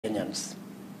Kenyans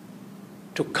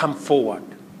to come forward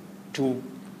to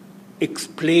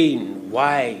explain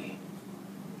why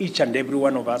each and every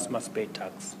one of us must pay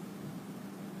tax.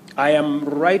 I am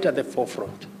right at the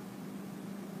forefront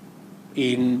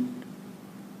in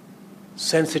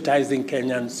sensitizing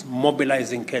Kenyans,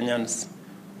 mobilizing Kenyans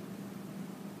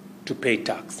to pay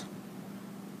tax.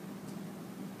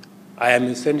 I am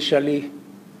essentially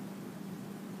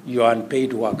your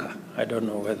unpaid worker. I don't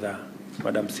know whether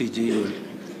Madam CG will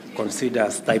consider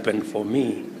a stipend for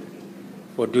me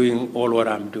for doing all what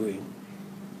I'm doing.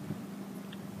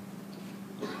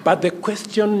 But the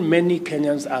question many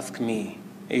Kenyans ask me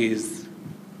is,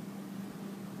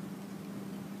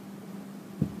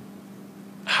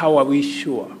 how are we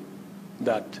sure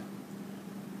that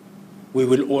we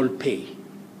will all pay?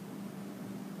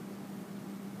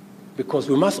 Because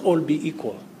we must all be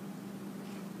equal.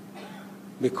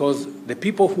 Because the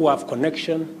people who have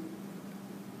connection,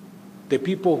 the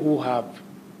people who have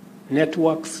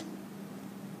networks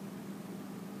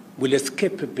will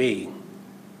escape paying.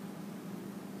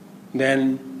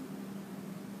 Then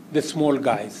the small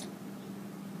guys,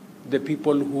 the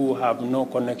people who have no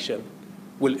connection,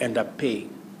 will end up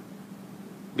paying.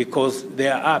 Because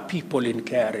there are people in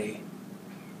KRA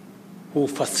who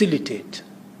facilitate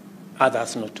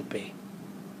others not to pay.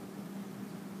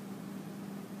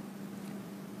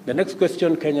 The next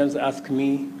question Kenyans ask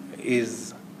me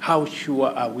is, how sure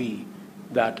are we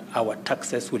that our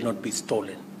taxes will not be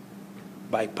stolen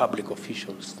by public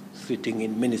officials sitting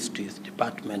in ministries,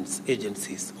 departments,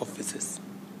 agencies, offices?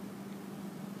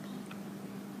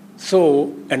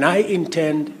 So, and I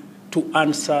intend to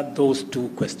answer those two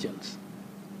questions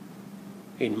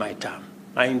in my term.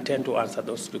 I intend to answer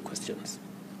those two questions.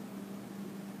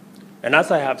 And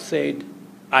as I have said,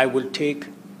 I will take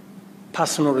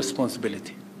personal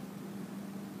responsibility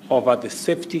over the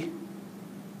safety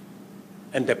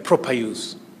and the proper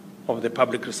use of the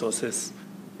public resources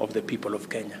of the people of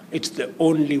Kenya. It's the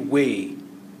only way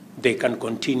they can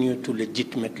continue to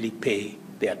legitimately pay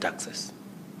their taxes.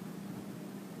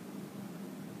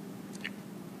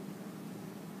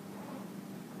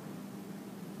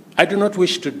 I do not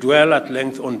wish to dwell at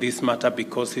length on this matter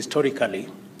because historically,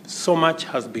 so much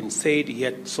has been said,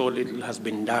 yet so little has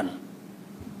been done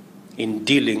in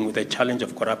dealing with the challenge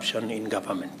of corruption in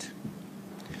government.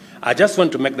 I just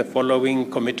want to make the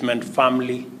following commitment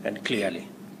firmly and clearly.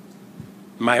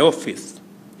 My office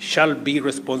shall be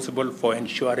responsible for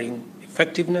ensuring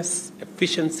effectiveness,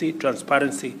 efficiency,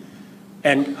 transparency,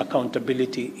 and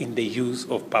accountability in the use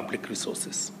of public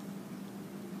resources.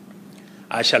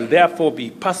 I shall therefore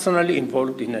be personally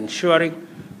involved in ensuring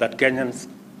that Kenyans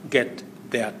get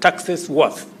their taxes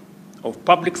worth of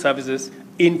public services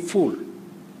in full,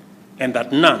 and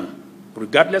that none,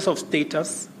 regardless of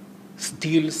status,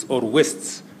 steals or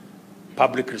wastes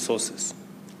public resources.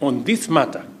 On this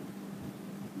matter,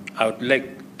 I would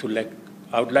like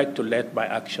to let my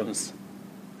actions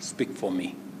speak for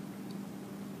me.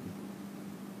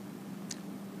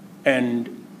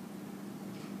 And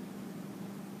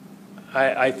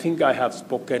I think I have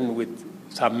spoken with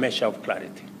some measure of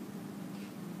clarity.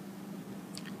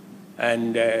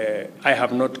 And I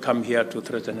have not come here to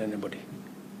threaten anybody.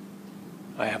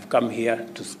 I have come here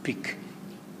to speak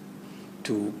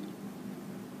to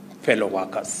fellow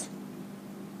workers.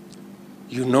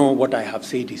 You know what I have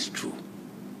said is true.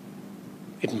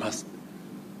 It must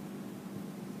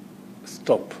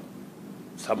stop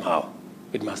somehow.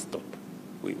 It must stop.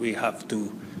 We have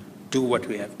to do what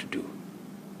we have to do.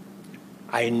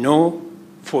 I know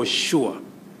for sure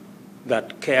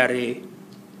that KRA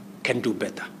can do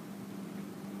better.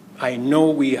 I know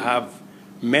we have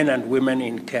men and women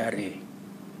in KRA,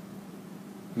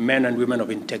 men and women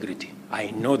of integrity.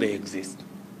 I know they exist.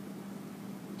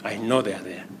 I know they are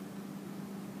there.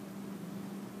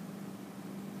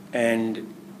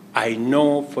 And I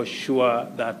know for sure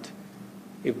that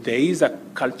if there is a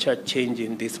culture change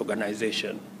in this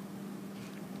organization,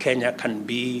 Kenya can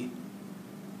be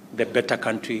the better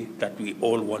country that we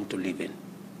all want to live in.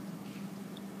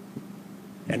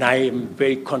 And I am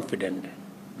very confident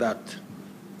that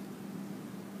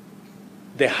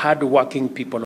the hard-working people